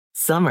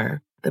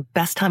Summer, the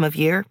best time of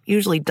year,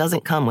 usually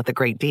doesn't come with a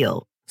great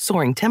deal.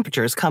 Soaring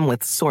temperatures come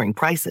with soaring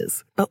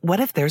prices. But what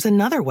if there's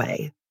another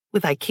way?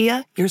 With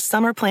IKEA, your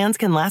summer plans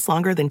can last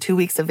longer than 2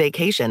 weeks of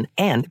vacation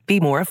and be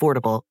more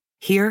affordable.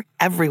 Here,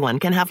 everyone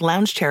can have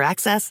lounge chair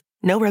access,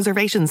 no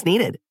reservations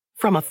needed.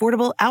 From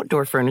affordable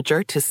outdoor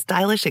furniture to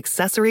stylish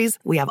accessories,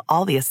 we have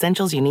all the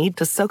essentials you need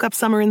to soak up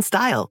summer in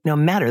style, no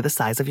matter the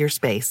size of your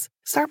space.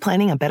 Start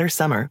planning a better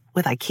summer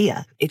with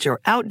IKEA. It's your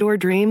outdoor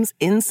dreams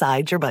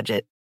inside your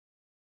budget.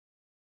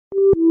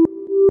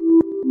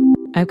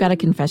 I've got a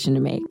confession to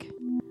make.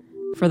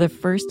 For the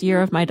first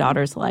year of my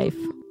daughter's life,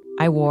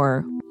 I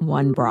wore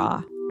one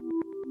bra.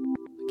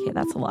 Okay,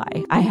 that's a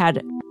lie. I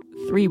had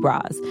 3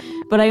 bras,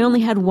 but I only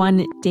had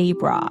one day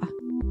bra.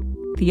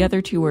 The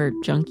other 2 were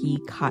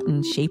junky,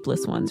 cotton,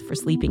 shapeless ones for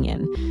sleeping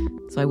in,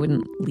 so I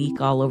wouldn't leak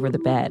all over the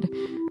bed.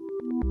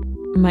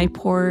 My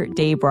poor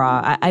day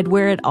bra, I'd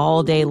wear it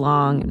all day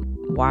long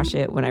and wash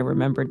it when I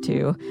remembered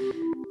to.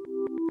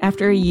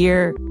 After a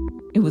year,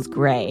 it was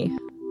gray.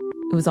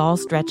 It was all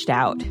stretched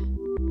out.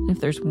 And if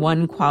there's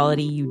one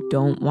quality you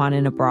don't want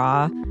in a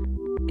bra,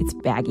 it's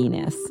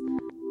bagginess.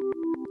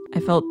 I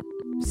felt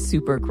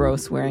super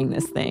gross wearing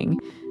this thing.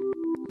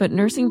 But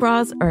nursing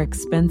bras are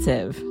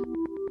expensive.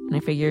 And I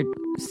figured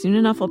soon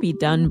enough I'll be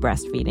done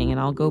breastfeeding and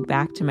I'll go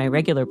back to my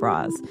regular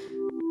bras.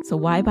 So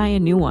why buy a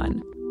new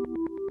one?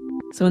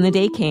 So when the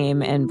day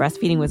came and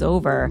breastfeeding was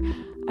over,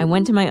 I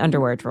went to my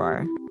underwear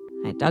drawer.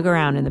 I dug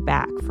around in the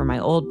back for my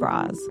old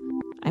bras.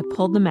 I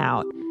pulled them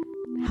out,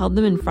 held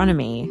them in front of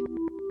me,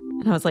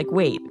 and I was like,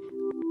 wait,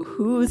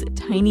 whose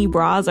tiny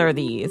bras are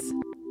these?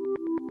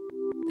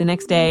 The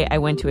next day, I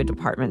went to a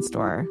department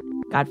store,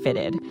 got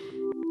fitted.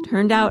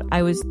 Turned out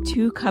I was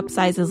 2 cup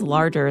sizes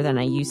larger than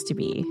I used to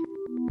be.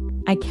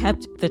 I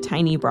kept the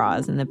tiny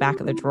bras in the back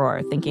of the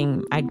drawer,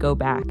 thinking I'd go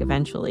back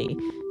eventually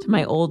to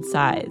my old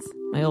size,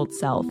 my old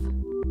self.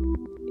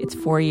 It's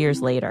 4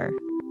 years later.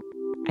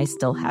 I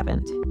still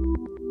haven't.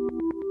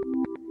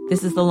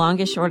 This is The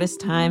Longest Shortest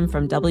Time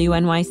from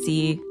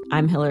WNYC.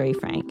 I'm Hillary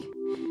Frank.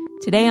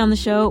 Today on the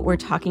show, we're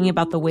talking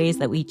about the ways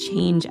that we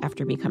change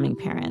after becoming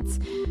parents.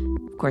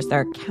 Of course, there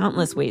are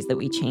countless ways that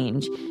we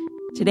change.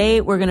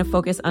 Today, we're going to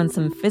focus on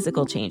some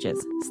physical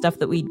changes, stuff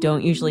that we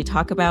don't usually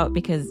talk about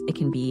because it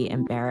can be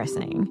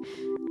embarrassing.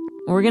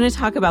 We're going to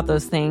talk about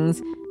those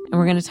things, and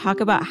we're going to talk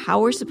about how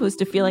we're supposed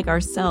to feel like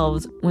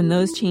ourselves when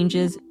those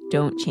changes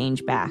don't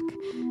change back.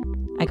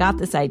 I got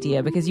this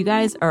idea because you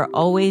guys are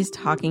always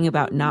talking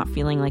about not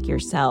feeling like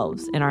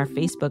yourselves in our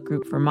Facebook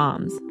group for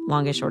moms,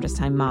 Longest Shortest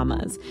Time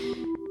Mamas.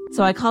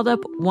 So I called up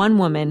one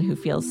woman who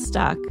feels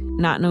stuck,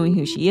 not knowing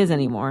who she is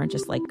anymore,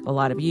 just like a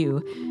lot of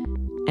you,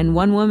 and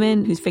one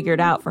woman who's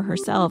figured out for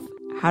herself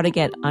how to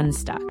get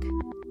unstuck.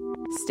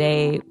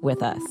 Stay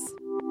with us.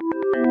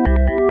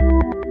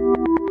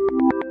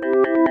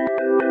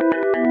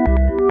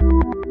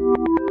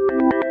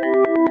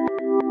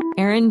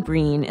 Erin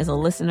Breen is a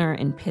listener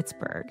in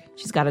Pittsburgh.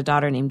 She's got a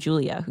daughter named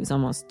Julia, who's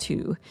almost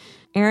 2.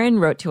 Erin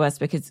wrote to us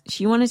because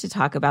she wanted to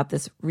talk about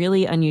this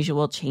really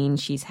unusual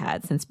change she's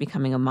had since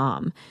becoming a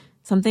mom,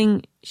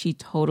 something she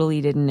totally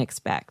didn't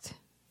expect.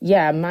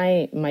 Yeah,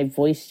 my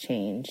voice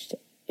changed.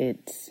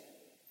 It's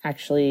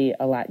actually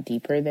a lot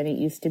deeper than it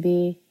used to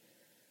be.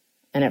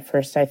 And at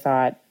first I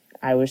thought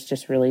I was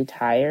just really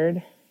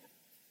tired,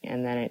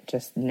 and then it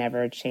just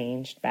never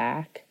changed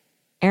back.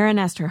 Erin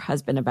asked her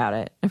husband about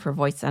it, if her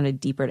voice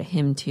sounded deeper to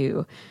him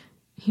too.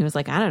 He was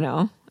like, I don't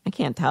know. I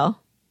can't tell.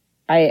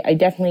 I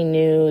definitely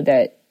knew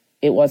that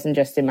it wasn't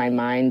just in my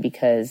mind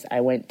because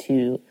I went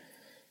to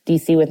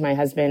D.C. with my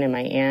husband and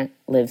my aunt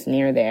lives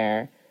near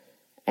there.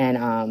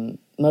 And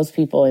most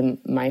people in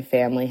my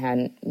family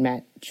hadn't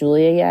met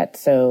Julia yet.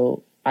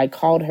 So I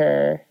called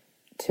her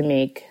to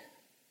make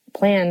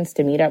plans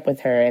to meet up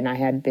with her. And I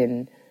had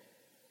been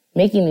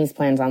making these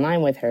plans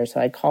online with her. So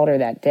I called her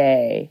that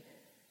day.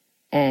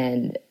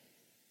 And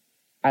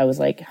I was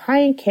like,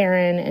 hi,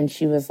 Karen. And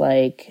she was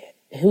like,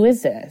 who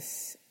is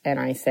this? And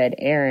I said,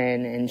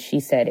 Erin. And she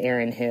said,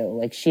 Erin who?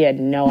 Like, she had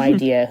no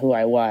idea who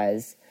I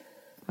was.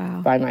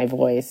 Wow. By my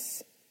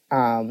voice.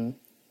 And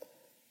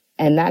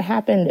that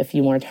happened a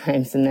few more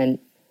times. And then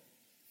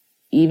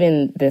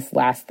even this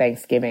last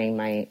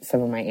Thanksgiving,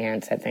 some of my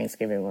aunts at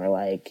Thanksgiving were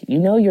like, you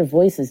know, your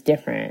voice is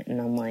different. And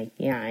I'm like,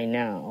 yeah, I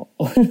know.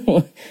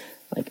 I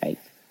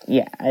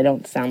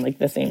don't sound like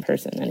the same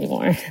person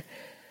anymore.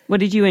 What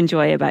did you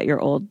enjoy about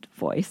your old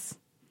voice?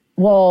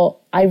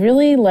 Well, I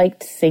really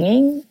liked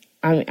singing.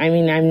 I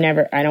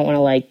don't want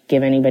to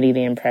give anybody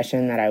the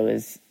impression that I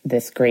was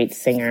this great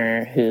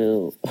singer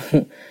who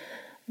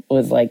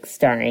was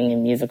starring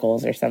in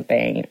musicals or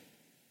something.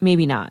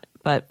 Maybe not.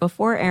 But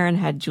before Erin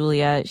had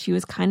Julia, she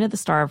was kind of the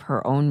star of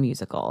her own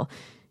musical.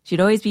 She'd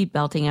always be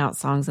belting out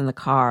songs in the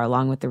car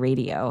along with the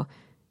radio.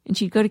 And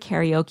she'd go to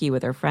karaoke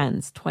with her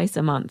friends twice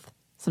a month,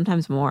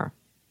 sometimes more.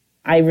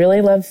 I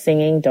really love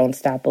singing Don't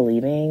Stop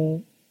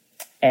Believing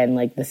and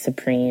the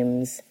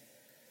Supremes.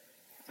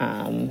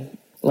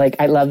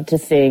 I love to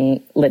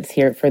sing Let's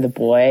Hear It for the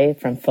Boy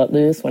from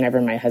Footloose whenever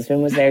my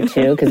husband was there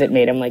too, because it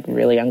made him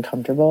really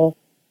uncomfortable.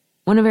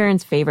 One of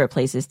Erin's favorite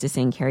places to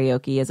sing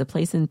karaoke is a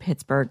place in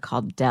Pittsburgh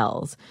called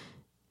Dell's.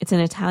 It's an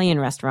Italian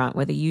restaurant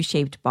with a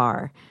U-shaped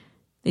bar.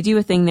 They do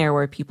a thing there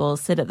where people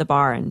sit at the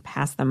bar and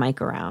pass the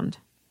mic around.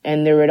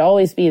 And there would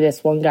always be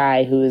this one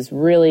guy who was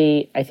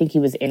really, I think he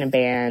was in a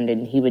band,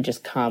 and he would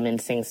just come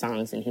and sing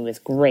songs, and he was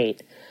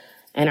great.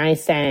 And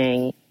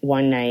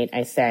one night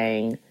I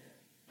sang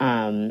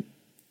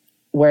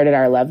Where Did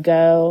Our Love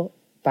Go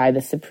by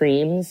the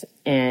Supremes.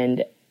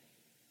 And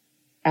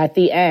at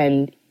the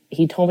end,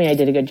 he told me I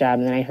did a good job.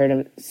 And then I heard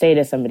him say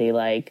to somebody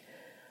like,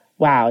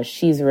 wow,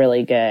 she's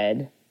really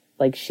good.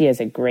 Like, she has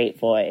a great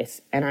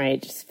voice. And I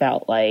just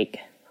felt like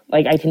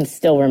I can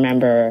still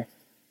remember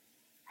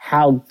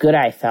how good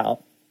I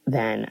felt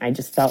then. I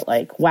just felt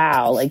like,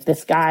 wow, like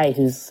this guy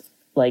who's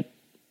like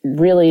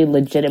really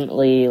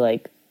legitimately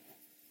like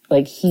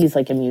he's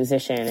like a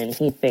musician, and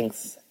he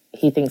thinks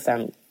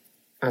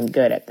I'm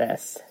good at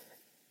this.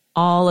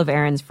 All of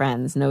Erin's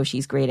friends know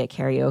she's great at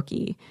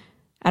karaoke.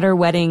 At her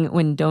wedding,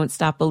 when Don't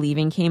Stop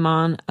Believing came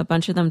on, a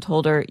bunch of them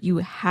told her, you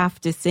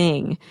have to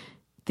sing.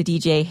 The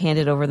DJ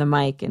handed over the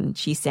mic, and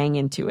she sang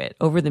into it,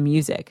 over the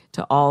music,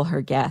 to all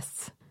her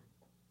guests.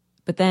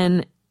 But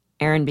then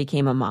Erin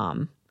became a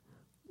mom.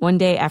 One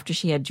day after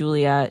she had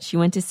Julia, she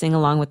went to sing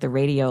along with the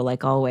radio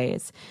like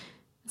always.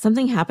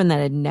 Something happened that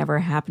had never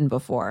happened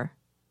before.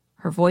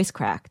 Her voice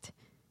cracked.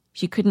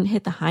 She couldn't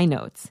hit the high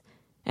notes,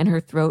 and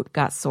her throat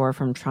got sore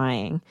from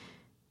trying.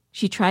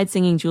 She tried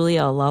singing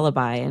Julia a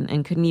lullaby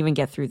and couldn't even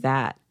get through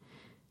that.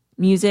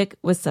 Music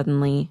was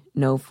suddenly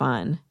no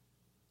fun.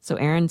 So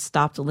Erin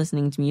stopped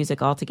listening to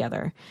music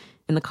altogether.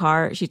 In the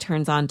car, she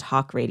turns on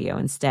talk radio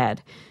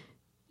instead.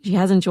 She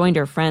hasn't joined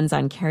her friends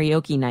on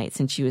karaoke night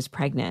since she was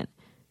pregnant.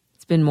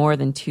 It's been more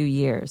than 2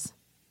 years.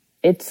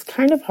 It's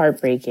kind of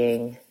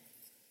heartbreaking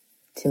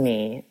to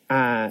me.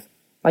 I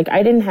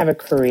didn't have a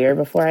career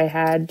before I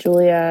had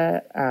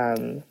Julia.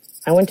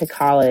 I went to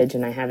college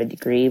and I have a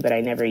degree, but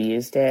I never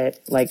used it.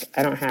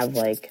 I don't have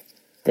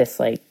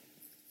this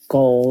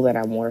goal that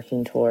I'm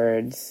working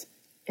towards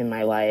in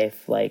my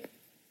life.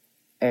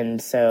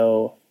 And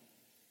so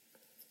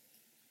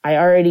I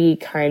already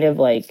kind of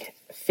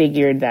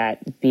figured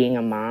that being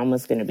a mom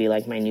was going to be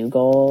my new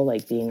goal,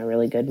 being a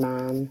really good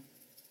mom.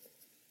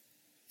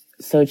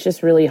 So it's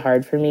just really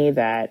hard for me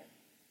that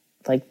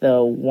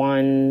the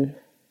one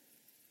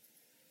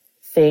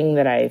thing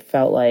that I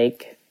felt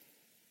like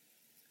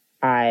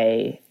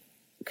I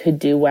could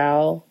do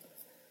well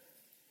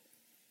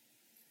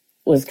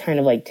was kind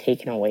of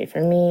taken away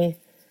from me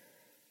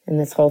in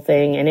this whole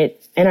thing.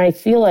 And I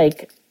feel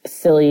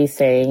silly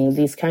saying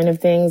these kind of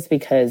things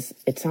because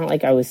it's not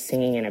like I was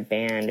singing in a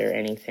band or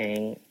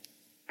anything.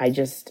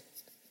 It's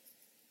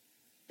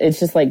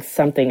just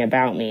something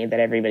about me that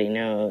everybody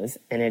knows.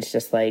 And it's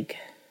just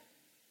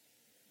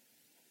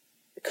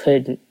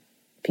could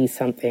be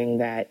something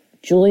that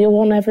Julia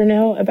will never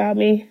know about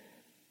me.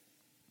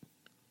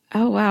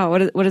 Oh, wow.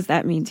 What does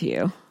that mean to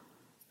you?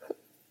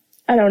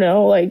 I don't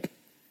know.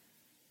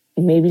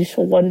 Maybe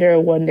she'll wonder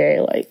one day,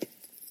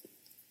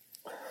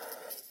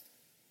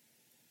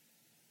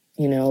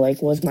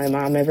 was my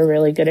mom ever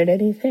really good at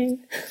anything?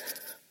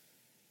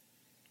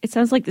 It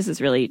sounds like this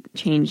has really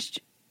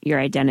changed your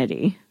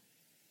identity.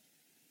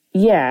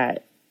 Yeah.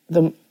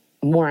 The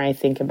more I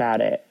think about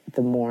it,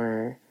 the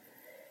more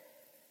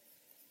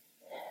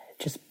it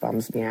just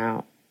bums me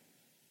out.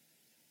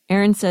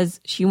 Erin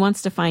says she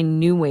wants to find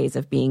new ways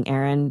of being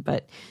Erin,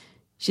 but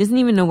she doesn't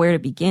even know where to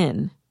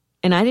begin.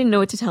 And I didn't know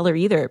what to tell her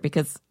either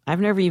because I've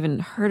never even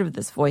heard of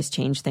this voice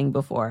change thing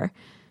before.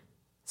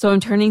 So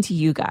I'm turning to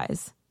you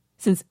guys.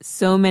 Since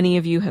so many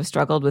of you have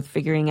struggled with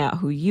figuring out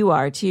who you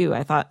are too,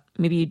 I thought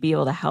maybe you'd be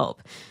able to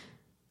help.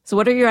 So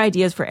what are your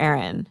ideas for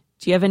Erin?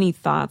 Do you have any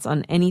thoughts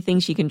on anything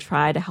she can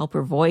try to help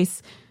her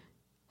voice?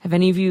 Have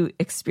any of you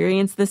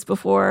experienced this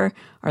before?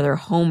 Are there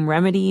home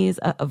remedies,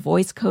 a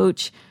voice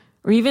coach,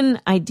 or even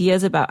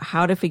ideas about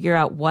how to figure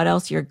out what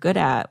else you're good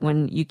at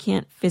when you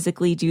can't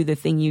physically do the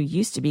thing you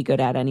used to be good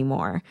at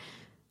anymore?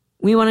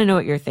 We want to know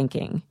what you're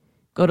thinking.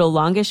 Go to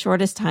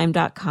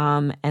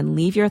longestshortesttime.com and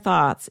leave your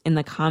thoughts in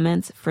the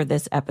comments for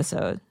this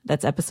episode.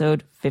 That's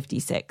episode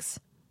 56.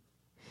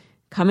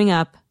 Coming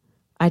up,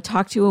 I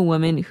talked to a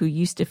woman who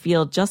used to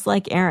feel just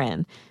like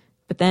Erin,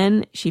 but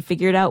then she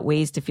figured out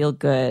ways to feel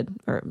good,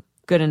 or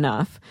good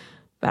enough,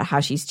 about how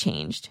she's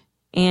changed.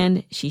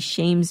 And she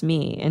shames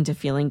me into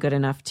feeling good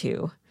enough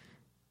too.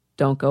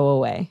 Don't go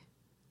away.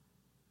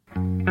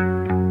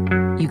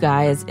 You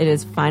guys, it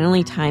is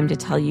finally time to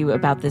tell you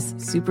about this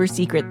super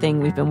secret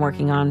thing we've been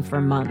working on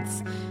for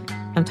months.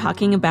 I'm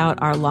talking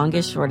about our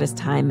Longest Shortest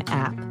Time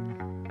app.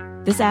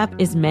 This app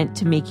is meant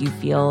to make you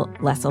feel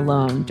less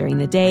alone during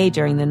the day,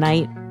 during the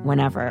night,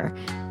 whenever.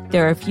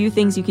 There are a few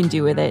things you can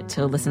do with it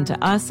to listen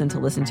to us and to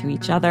listen to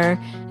each other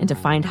and to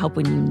find help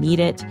when you need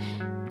it.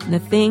 And the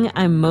thing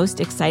I'm most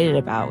excited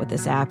about with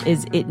this app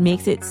is it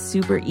makes it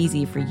super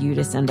easy for you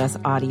to send us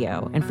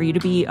audio and for you to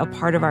be a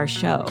part of our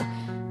show.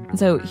 And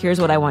so here's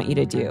what I want you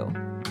to do.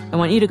 I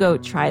want you to go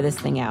try this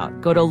thing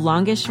out. Go to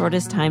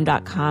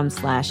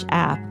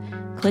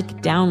longestshortesttime.com/app, click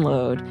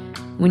download.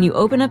 When you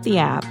open up the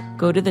app,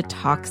 go to the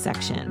Talk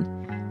section.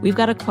 We've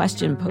got a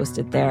question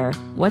posted there.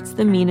 What's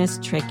the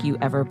meanest trick you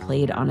ever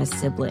played on a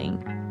sibling?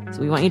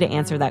 So we want you to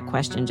answer that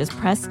question. Just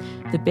press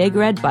the big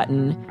red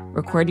button,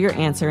 record your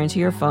answer into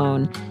your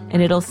phone,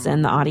 and it'll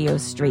send the audio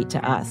straight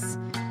to us.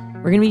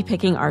 We're going to be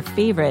picking our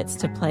favorites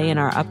to play in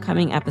our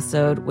upcoming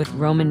episode with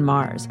Roman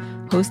Mars,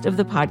 host of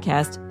the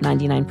podcast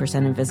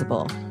 99%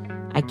 Invisible.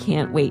 I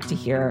can't wait to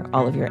hear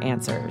all of your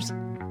answers.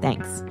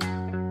 Thanks.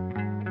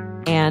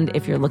 And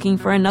if you're looking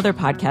for another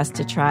podcast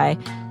to try,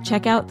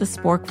 check out The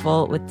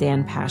Sporkful with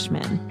Dan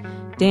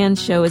Pashman.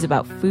 Dan's show is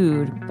about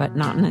food, but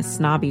not in a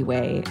snobby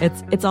way.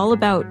 It's all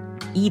about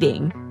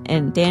eating,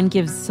 and Dan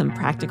gives some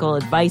practical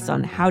advice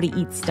on how to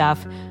eat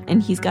stuff,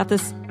 and he's got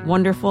this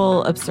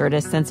wonderful,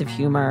 absurdist sense of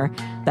humor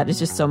that is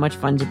just so much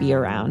fun to be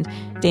around.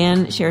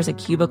 Dan shares a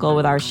cubicle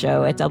with our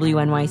show at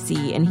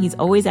WNYC, and he's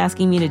always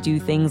asking me to do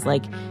things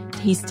like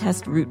taste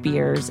test root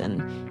beers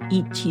and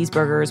eat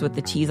cheeseburgers with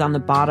the cheese on the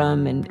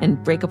bottom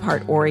and break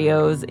apart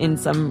Oreos in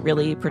some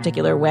really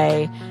particular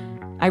way.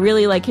 I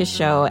really like his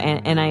show,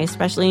 and I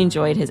especially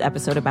enjoyed his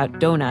episode about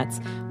donuts,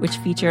 which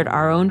featured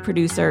our own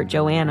producer,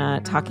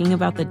 Joanna, talking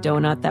about the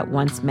donut that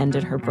once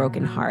mended her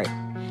broken heart.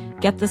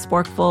 Get The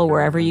Sporkful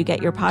wherever you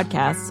get your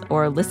podcasts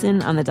or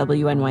listen on the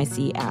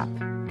WNYC app.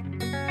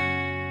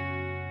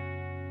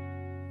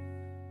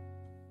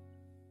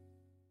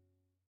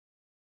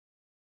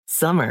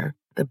 Summer,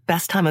 the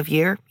best time of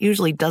year,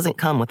 usually doesn't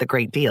come with a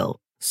great deal.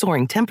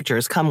 Soaring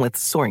temperatures come with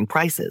soaring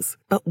prices.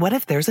 But what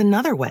if there's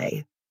another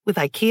way? With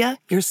IKEA,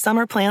 your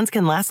summer plans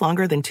can last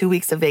longer than 2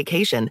 weeks of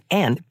vacation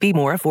and be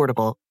more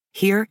affordable.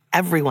 Here,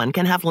 everyone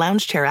can have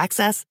lounge chair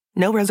access,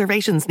 no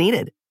reservations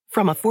needed.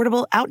 From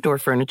affordable outdoor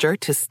furniture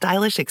to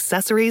stylish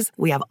accessories,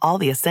 we have all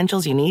the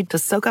essentials you need to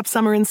soak up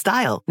summer in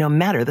style, no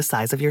matter the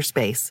size of your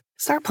space.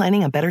 Start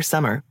planning a better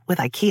summer with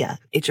IKEA.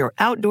 It's your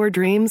outdoor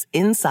dreams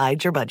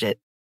inside your budget.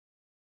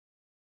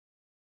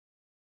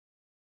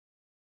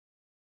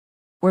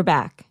 We're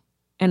back,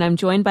 and I'm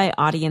joined by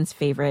audience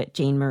favorite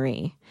Jane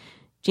Marie.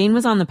 Jane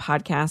was on the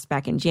podcast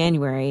back in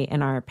January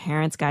in our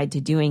Parents' Guide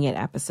to Doing It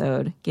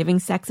episode, giving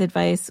sex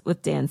advice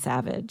with Dan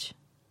Savage.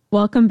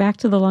 Welcome back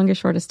to The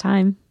Longest Shortest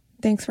Time.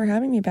 Thanks for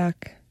having me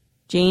back.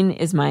 Jane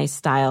is my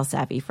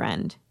style-savvy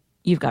friend.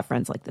 You've got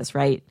friends like this,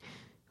 right?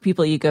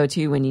 People you go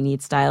to when you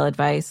need style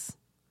advice.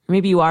 Or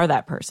maybe you are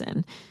that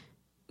person.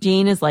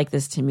 Jane is like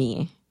this to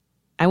me.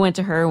 I went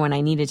to her when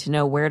I needed to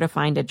know where to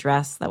find a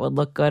dress that would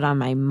look good on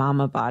my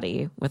mama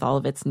body with all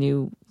of its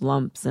new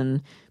lumps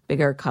and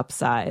bigger cup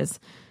size.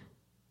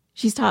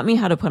 She's taught me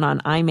how to put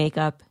on eye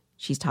makeup.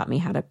 She's taught me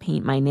how to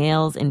paint my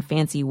nails in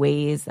fancy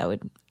ways that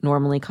would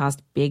normally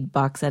cost big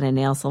bucks at a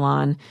nail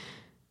salon.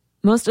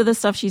 Most of the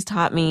stuff she's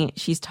taught me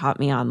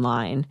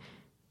online.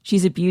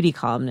 She's a beauty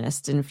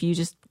columnist, and if you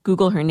just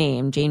Google her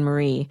name, Jane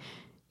Marie,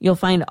 you'll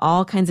find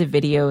all kinds of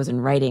videos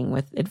and writing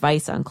with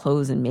advice on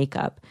clothes and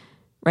makeup.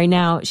 Right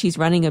now, she's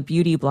running a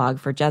beauty blog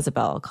for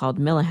Jezebel called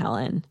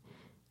Millahelen.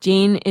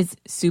 Jane is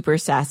super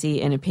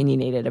sassy and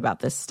opinionated about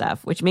this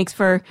stuff, which makes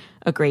for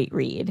a great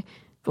read.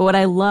 But what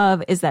I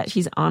love is that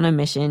she's on a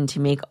mission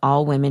to make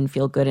all women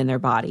feel good in their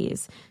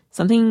bodies,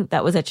 something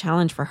that was a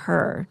challenge for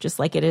her, just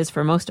like it is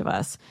for most of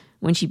us,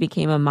 when she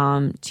became a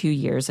mom 2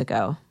 years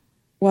ago.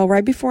 Well,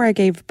 right before I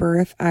gave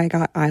birth, I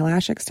got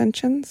eyelash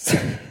extensions.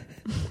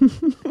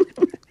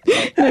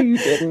 No, you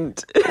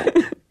didn't.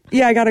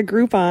 Yeah, I got a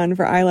Groupon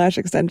for eyelash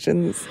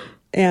extensions,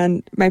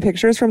 and my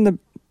pictures from the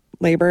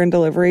labor and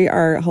delivery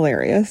are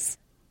hilarious.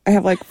 I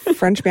have like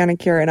French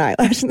manicure and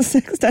eyelash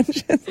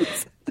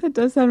extensions. That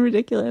does sound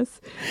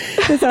ridiculous.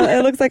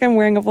 It looks like I'm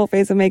wearing a full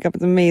face of makeup.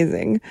 It's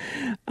amazing.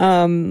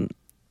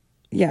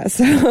 Yeah,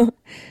 so,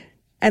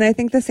 and I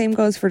think the same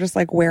goes for just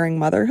like wearing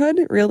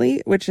motherhood,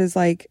 really, which is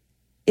like,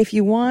 if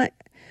you want,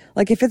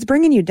 like if it's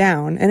bringing you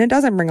down, and it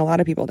doesn't bring a lot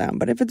of people down,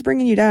 but if it's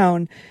bringing you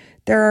down,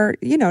 there are,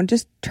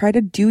 just try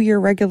to do your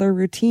regular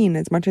routine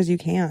as much as you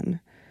can.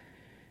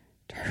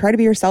 Try to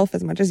be yourself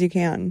as much as you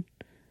can.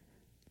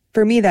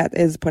 For me, that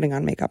is putting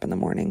on makeup in the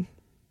morning,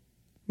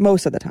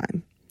 most of the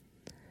time.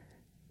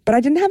 But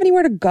I didn't have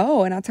anywhere to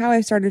go, and that's how I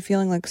started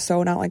feeling like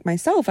so not like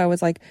myself. I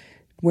was like,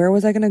 where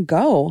was I going to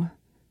go?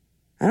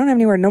 I don't have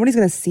anywhere. Nobody's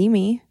going to see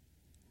me,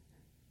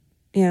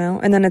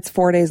 And then it's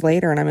 4 days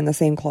later, and I'm in the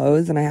same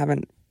clothes, and I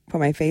haven't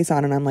put my face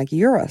on, and I'm like,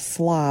 you're a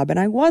slob. And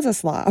I was a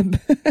slob.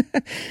 I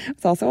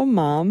was also a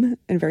mom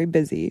and very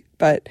busy,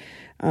 but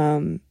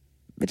it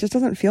just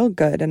doesn't feel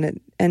good.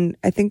 And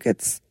I think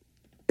it's,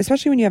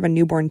 especially when you have a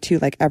newborn too,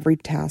 like every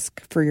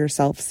task for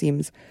yourself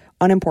seems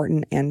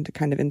unimportant and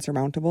kind of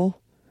insurmountable.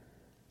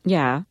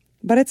 Yeah.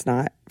 But it's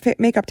not.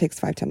 Makeup takes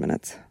 5-10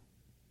 minutes.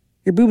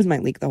 Your boobs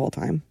might leak the whole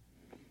time.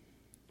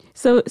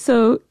 So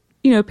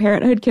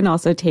parenthood can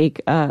also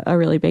take a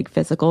really big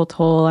physical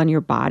toll on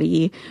your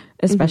body,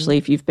 especially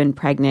if you've been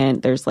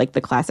pregnant. There's like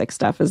the classic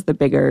stuff is the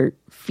bigger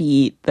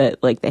feet,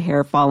 that like the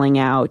hair falling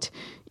out.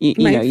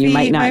 You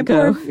might not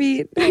go. Poor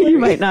feet. You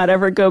might not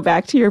ever go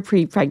back to your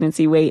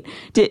pre-pregnancy weight.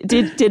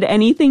 Did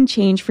anything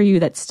change for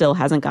you that still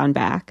hasn't gone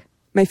back?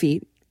 My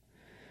feet.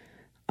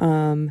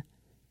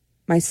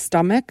 My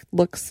stomach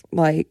looks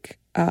like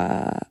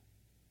I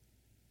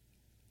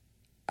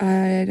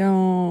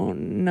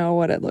don't know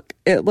what it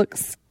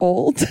looks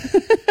old.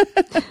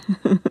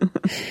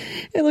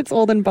 It looks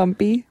old and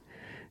bumpy.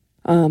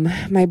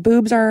 My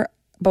boobs are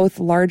both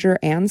larger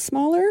and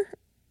smaller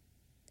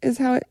is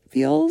how it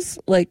feels.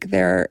 Like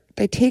they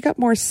take up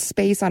more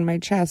space on my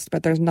chest,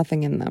 but there's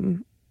nothing in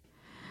them.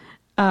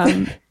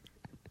 So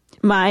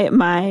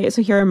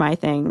here are my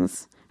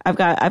things. I've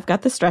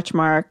got the stretch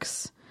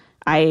marks.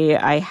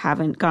 I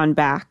haven't gone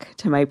back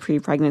to my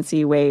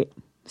pre-pregnancy weight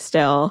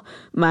still.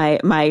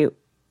 My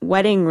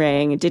wedding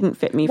ring didn't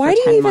fit me for 10 months.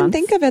 Why do you even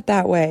think of it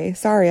that way?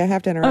 Sorry, I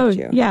have to interrupt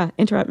you. Yeah,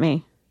 interrupt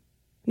me.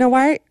 No,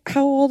 why?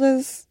 How old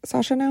is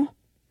Sasha now?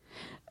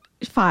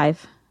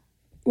 5.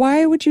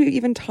 Why would you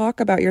even talk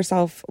about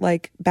yourself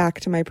like back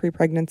to my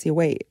pre-pregnancy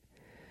weight?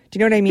 Do you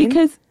know what I mean?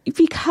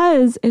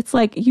 Because it's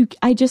like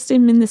I just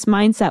am in this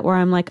mindset where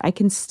I'm like, I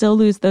can still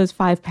lose those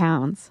 5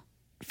 pounds.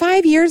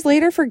 5 years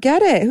later,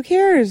 forget it. Who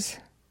cares?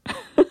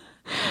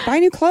 Buy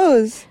new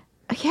clothes.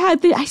 Yeah,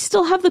 I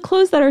still have the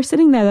clothes that are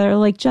sitting there that are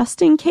like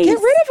just in case. Get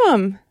rid of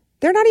them.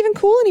 They're not even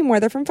cool anymore.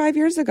 They're from 5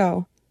 years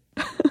ago.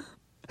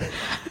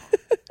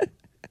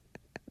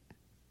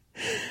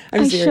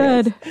 I'm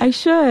serious. I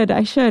should,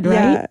 right?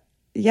 Yeah.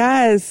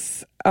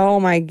 Yes. Oh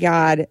my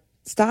God.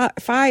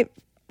 Stop.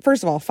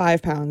 First of all,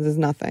 5 pounds is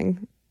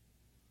nothing.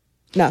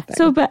 Nothing.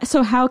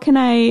 So how can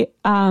I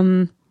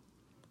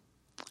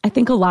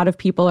think a lot of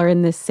people are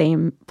in this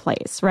same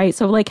place, right?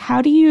 So like,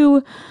 how do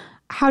you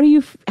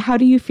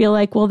feel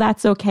like, well,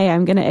 that's okay.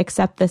 I'm going to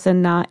accept this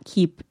and not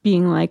keep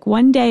being like,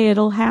 one day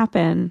it'll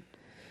happen.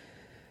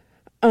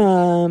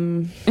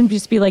 And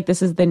just be like,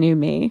 this is the new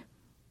me.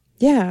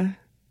 Yeah.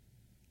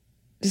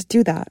 Just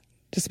do that.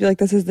 Just be like,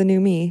 this is the new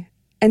me.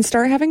 And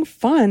start having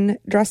fun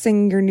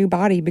dressing your new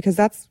body, because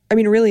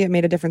really it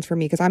made a difference for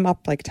me because I'm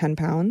up like 10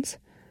 pounds.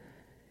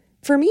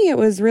 For me, it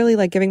was really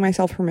like giving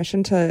myself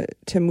permission to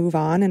move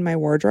on in my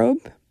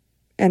wardrobe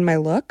and my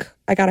look.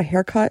 I got a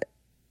haircut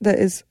that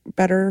is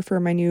better for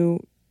my new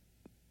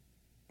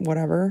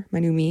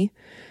me.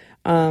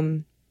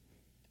 And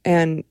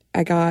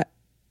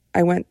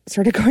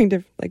started going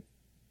to like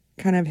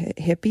kind of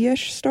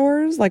hippie-ish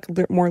stores,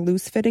 like more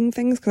loose fitting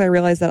things, because I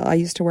realized that I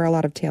used to wear a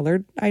lot of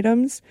tailored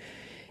items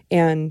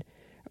and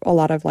a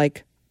lot of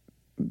like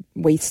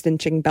waist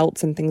cinching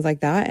belts and things like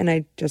that. And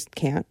I just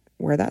can't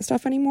wear that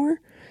stuff anymore.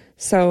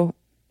 So,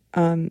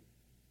 I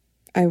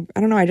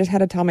don't know. I just had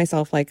to tell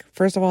myself, like,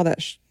 first of all,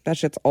 that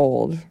shit's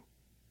old.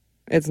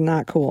 It's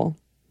not cool.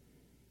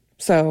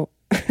 So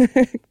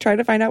try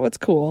to find out what's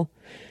cool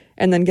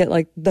and then get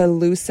like the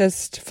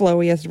loosest,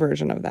 flowiest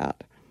version of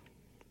that.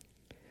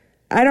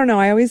 I don't know.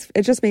 It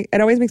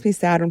always makes me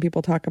sad when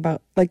people talk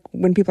about, like,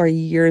 when people are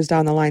years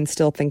down the line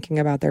still thinking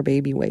about their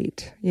baby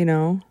weight, you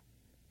know?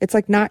 It's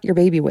like not your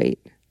baby weight.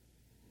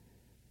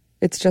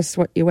 It's just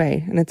what you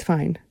weigh, and it's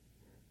fine.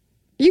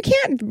 You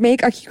can't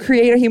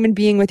create a human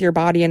being with your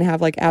body and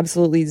have like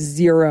absolutely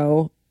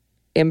zero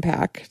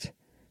impact.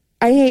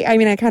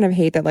 I kind of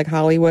hate that like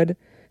Hollywood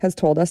has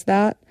told us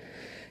that,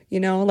 you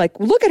know, like,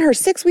 look at her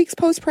 6 weeks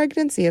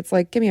post-pregnancy. It's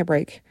like, give me a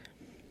break.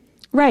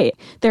 Right.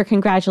 They're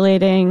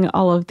congratulating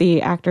all of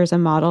the actors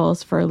and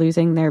models for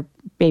losing their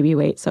baby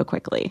weight so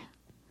quickly.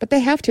 But they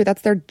have to.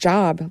 That's their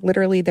job,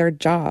 literally their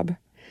job.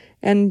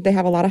 And they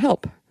have a lot of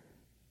help.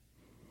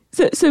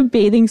 So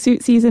bathing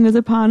suit season is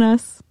upon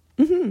us.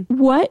 Mm-hmm.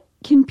 What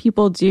can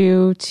people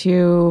do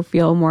to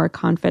feel more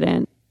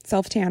confident?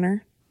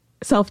 Self-tanner.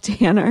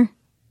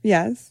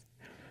 Yes.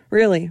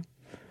 Really.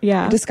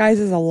 Yeah. It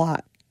disguises a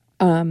lot.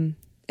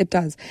 It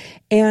does.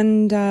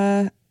 And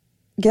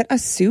get a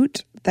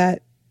suit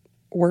that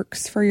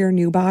works for your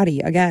new body.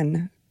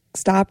 Again,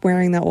 stop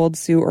wearing that old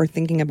suit or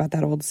thinking about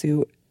that old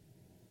suit.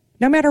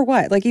 No matter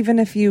what. Like, even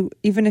if you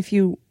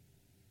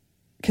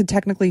could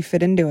technically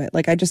fit into it.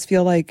 Like, I just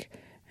feel like,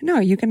 no,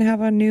 you can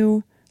have a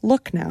new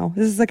look now.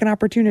 This is like an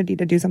opportunity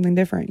to do something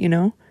different, you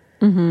know?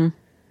 Mm-hmm.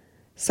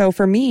 So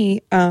for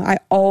me, I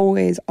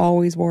always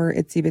wore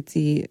itsy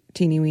bitsy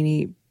teeny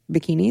weeny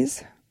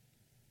bikinis.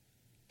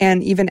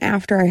 And even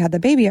after I had the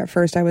baby at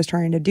first, I was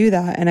trying to do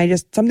that.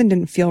 And something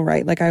didn't feel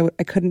right. Like I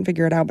couldn't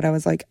figure it out, but I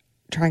was like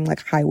trying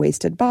like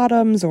high-waisted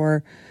bottoms,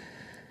 or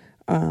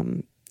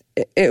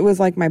it was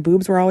like my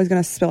boobs were always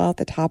going to spill out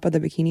the top of the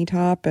bikini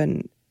top.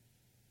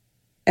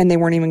 And they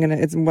weren't even going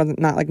to, it wasn't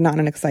not in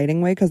an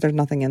exciting way because there's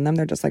nothing in them.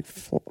 They're just like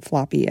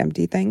floppy,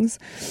 empty things.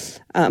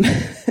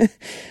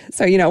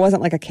 So, you know, it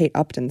wasn't like a Kate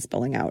Upton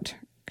spilling out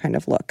kind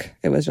of look.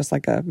 It was just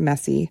like a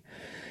messy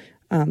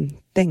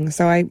thing.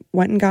 So I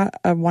went and got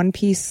a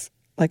one-piece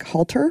like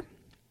halter.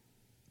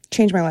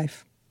 Changed my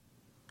life.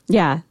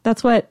 Yeah,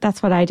 that's what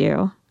I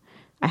do.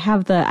 I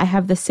have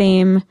the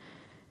same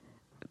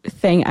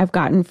thing I've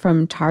gotten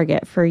from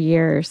Target for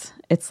years.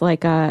 It's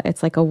like a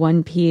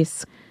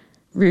one-piece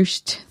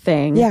ruched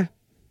thing. Yeah.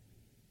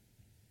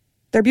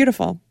 They're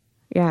beautiful.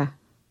 Yeah.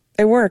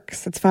 It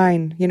works. It's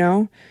fine, you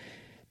know?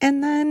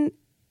 And then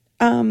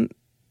the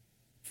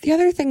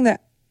other thing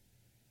that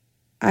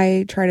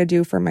I try to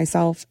do for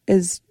myself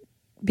is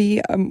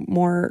be a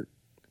more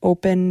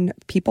open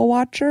people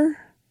watcher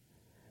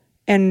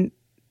and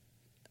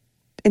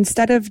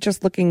instead of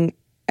just looking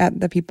at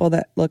the people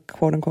that look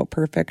quote unquote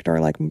perfect or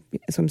like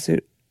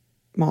swimsuit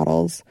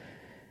models,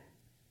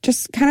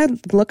 just kind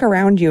of look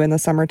around you in the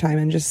summertime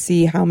and just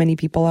see how many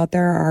people out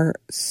there are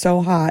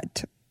so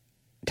hot,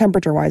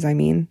 temperature wise, I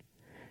mean,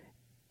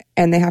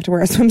 and they have to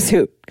wear a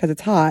swimsuit because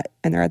it's hot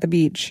and they're at the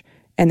beach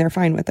and they're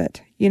fine with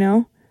it, you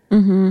know?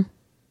 Mm-hmm.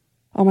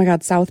 Oh my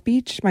God, South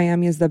Beach,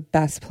 Miami is the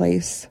best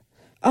place.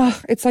 Oh,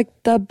 it's like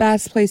the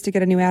best place to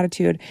get a new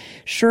attitude.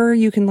 Sure,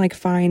 you can like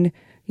find,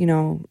 you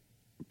know,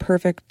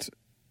 perfect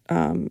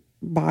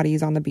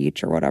bodies on the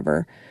beach or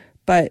whatever,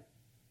 but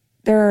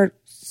there are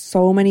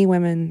so many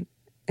women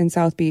in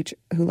South Beach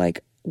who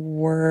like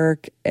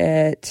work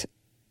it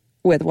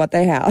with what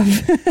they have.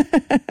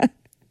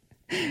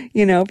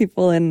 You know,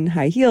 people in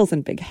high heels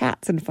and big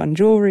hats and fun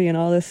jewelry and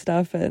all this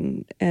stuff,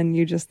 and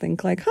you just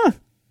think like, huh,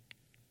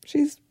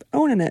 she's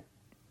owning it.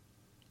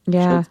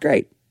 Yeah. She's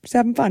great. She's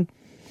having fun.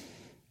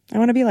 I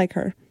want to be like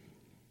her.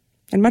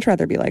 I'd much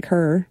rather be like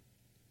her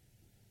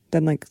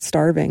than like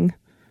starving.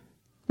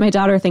 My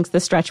daughter thinks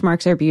the stretch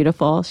marks are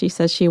beautiful. She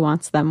says she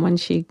wants them when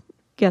she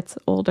gets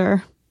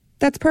older.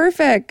 That's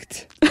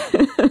perfect.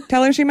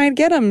 Tell her she might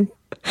get them.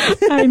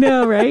 I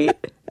know, right?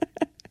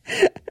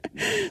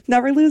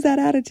 Never lose that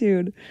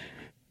attitude.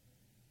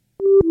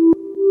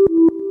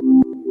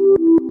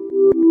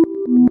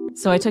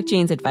 So I took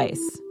Jane's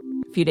advice.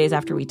 A few days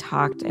after we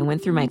talked, I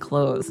went through my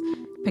clothes,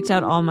 picked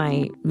out all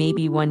my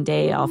maybe one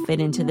day I'll fit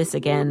into this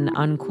again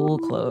uncool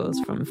clothes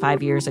from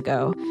 5 years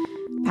ago,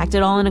 packed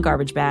it all in a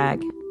garbage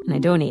bag, and I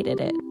donated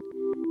it.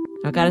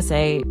 I've got to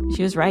say,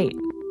 she was right.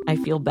 I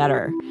feel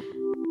better.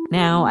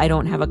 Now I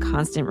don't have a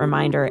constant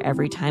reminder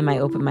every time I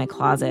open my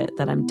closet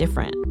that I'm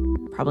different,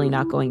 probably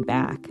not going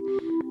back.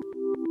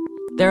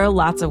 There are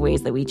lots of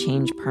ways that we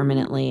change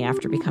permanently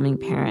after becoming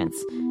parents,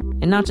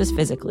 and not just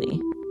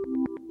physically.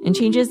 And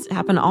changes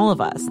happen to all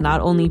of us, not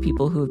only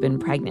people who have been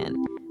pregnant.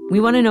 We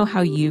want to know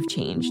how you've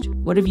changed.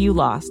 What have you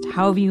lost?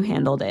 How have you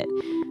handled it?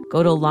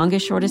 Go to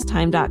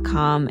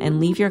longestshortesttime.com and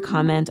leave your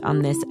comment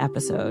on this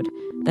episode.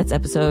 That's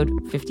episode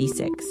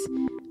 56.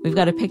 We've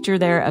got a picture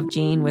there of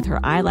Jane with her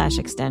eyelash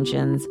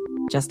extensions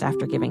just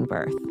after giving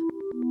birth.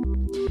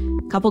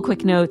 Couple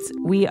quick notes.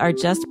 We are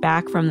just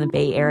back from the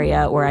Bay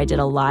Area where I did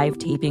a live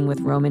taping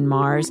with Roman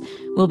Mars.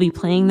 We'll be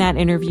playing that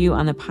interview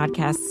on the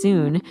podcast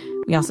soon.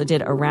 We also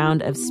did a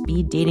round of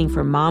speed dating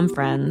for mom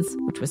friends,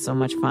 which was so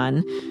much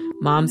fun.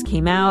 Moms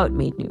came out,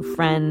 made new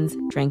friends,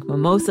 drank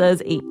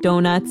mimosas, ate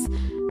donuts.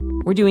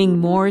 We're doing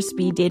more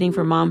speed dating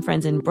for mom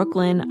friends in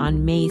Brooklyn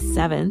on May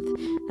 7th.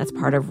 That's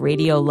part of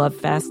Radio Love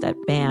Fest at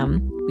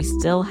BAM. We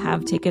still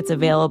have tickets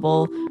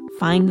available.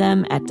 Find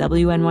them at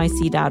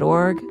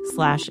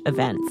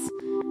wnyc.org/events.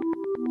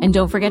 And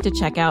don't forget to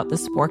check out the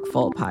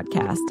Sporkful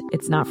podcast.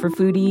 It's not for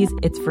foodies,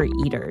 it's for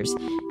eaters.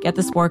 Get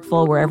the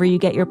Sporkful wherever you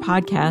get your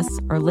podcasts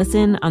or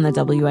listen on the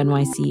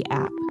WNYC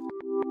app.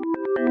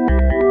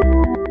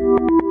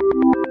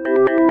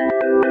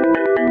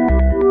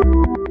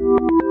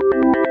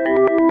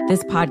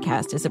 This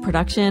podcast is a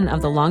production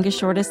of The Longest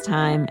Shortest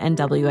Time and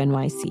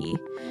WNYC.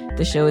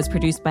 The show is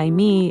produced by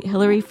me,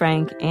 Hillary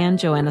Frank, and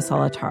Joanna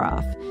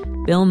Solitaroff.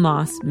 Bill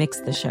Moss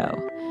mixed the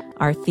show.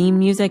 Our theme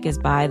music is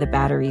by the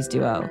Batteries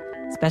Duo.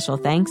 Special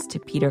thanks to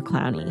Peter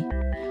Clowney.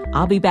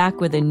 I'll be back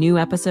with a new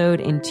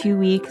episode in 2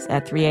 weeks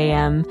at 3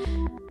 a.m.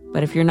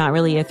 But if you're not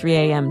really a 3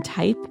 a.m.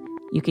 type,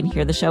 you can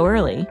hear the show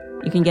early.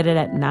 You can get it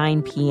at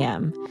 9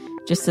 p.m.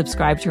 Just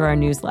subscribe to our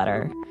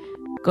newsletter.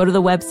 Go to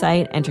the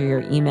website, enter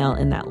your email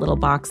in that little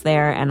box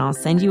there, and I'll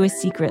send you a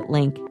secret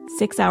link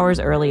 6 hours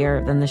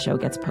earlier than the show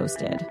gets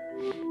posted.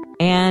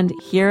 And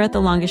here at The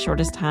Longest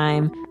Shortest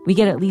Time, we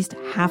get at least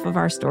half of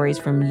our stories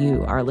from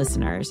you, our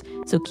listeners.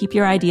 So keep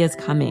your ideas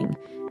coming.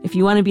 If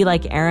you want to be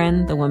like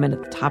Erin, the woman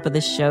at the top of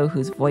this show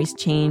whose voice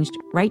changed,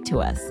 write to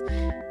us.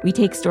 We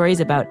take stories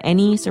about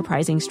any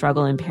surprising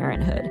struggle in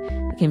parenthood.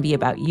 It can be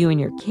about you and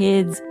your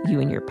kids, you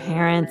and your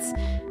parents.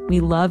 We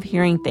love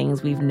hearing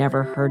things we've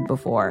never heard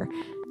before.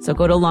 So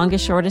go to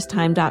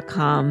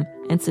longestshortesttime.com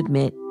and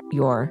submit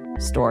your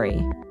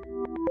story.